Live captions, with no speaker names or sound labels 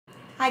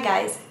Hi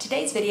guys,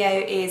 today's video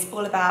is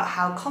all about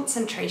how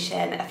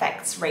concentration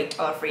affects rate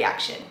of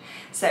reaction.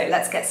 So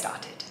let's get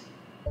started.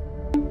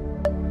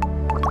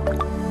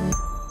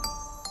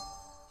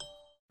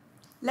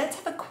 Let's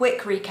have a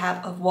quick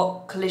recap of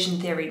what collision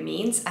theory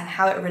means and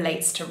how it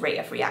relates to rate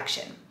of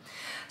reaction.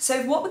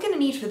 So what we're going to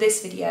need for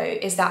this video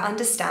is that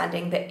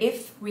understanding that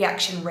if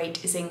reaction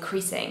rate is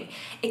increasing,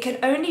 it can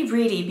only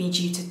really be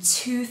due to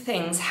two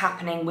things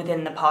happening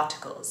within the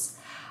particles.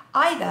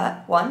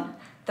 Either, one,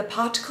 the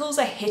particles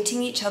are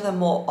hitting each other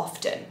more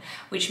often,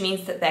 which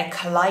means that they're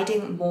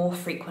colliding more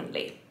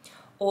frequently.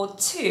 Or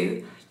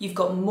two, you've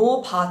got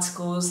more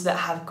particles that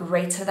have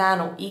greater than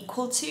or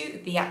equal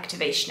to the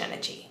activation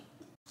energy.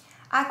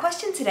 Our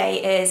question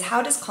today is,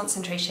 how does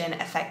concentration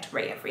affect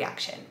rate of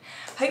reaction?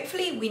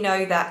 Hopefully we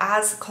know that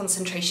as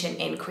concentration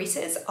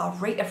increases, our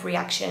rate of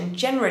reaction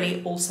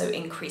generally also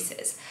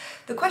increases.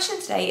 The question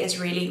today is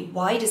really,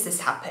 why does this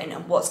happen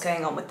and what's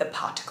going on with the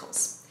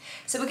particles?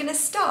 So we're going to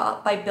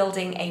start by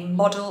building a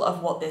model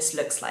of what this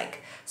looks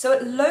like. So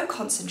at low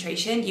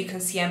concentration, you can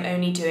see I'm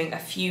only doing a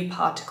few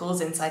particles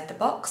inside the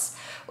box,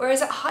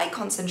 whereas at high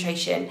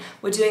concentration,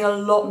 we're doing a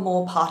lot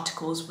more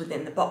particles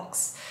within the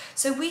box.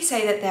 So we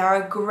say that there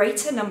are a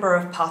greater number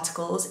of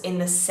particles in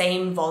the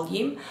same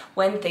volume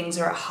when things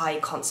are at high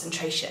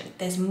concentration.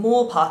 There's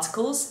more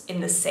particles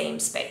in the same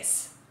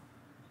space.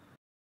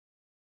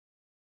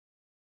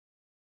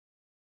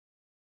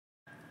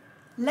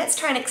 Let's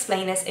try and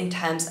explain this in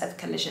terms of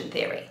collision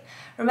theory.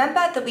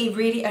 Remember that we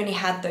really only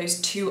had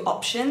those two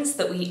options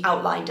that we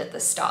outlined at the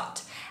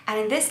start. And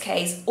in this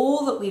case,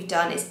 all that we've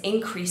done is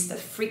increase the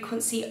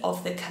frequency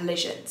of the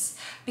collisions.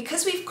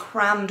 Because we've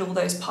crammed all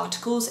those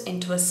particles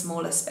into a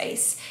smaller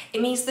space,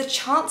 it means the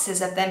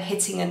chances of them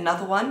hitting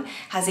another one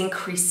has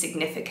increased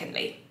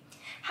significantly.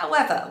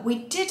 However, we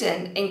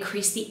didn't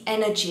increase the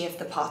energy of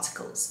the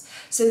particles.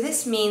 So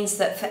this means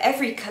that for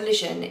every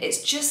collision,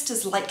 it's just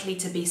as likely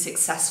to be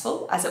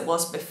successful as it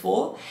was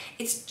before.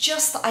 It's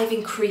just that I've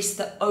increased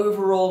the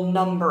overall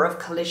number of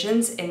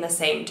collisions in the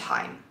same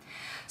time.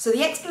 So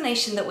the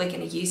explanation that we're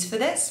going to use for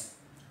this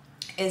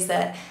is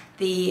that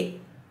the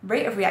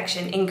rate of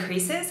reaction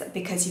increases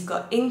because you've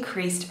got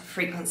increased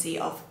frequency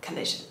of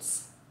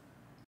collisions.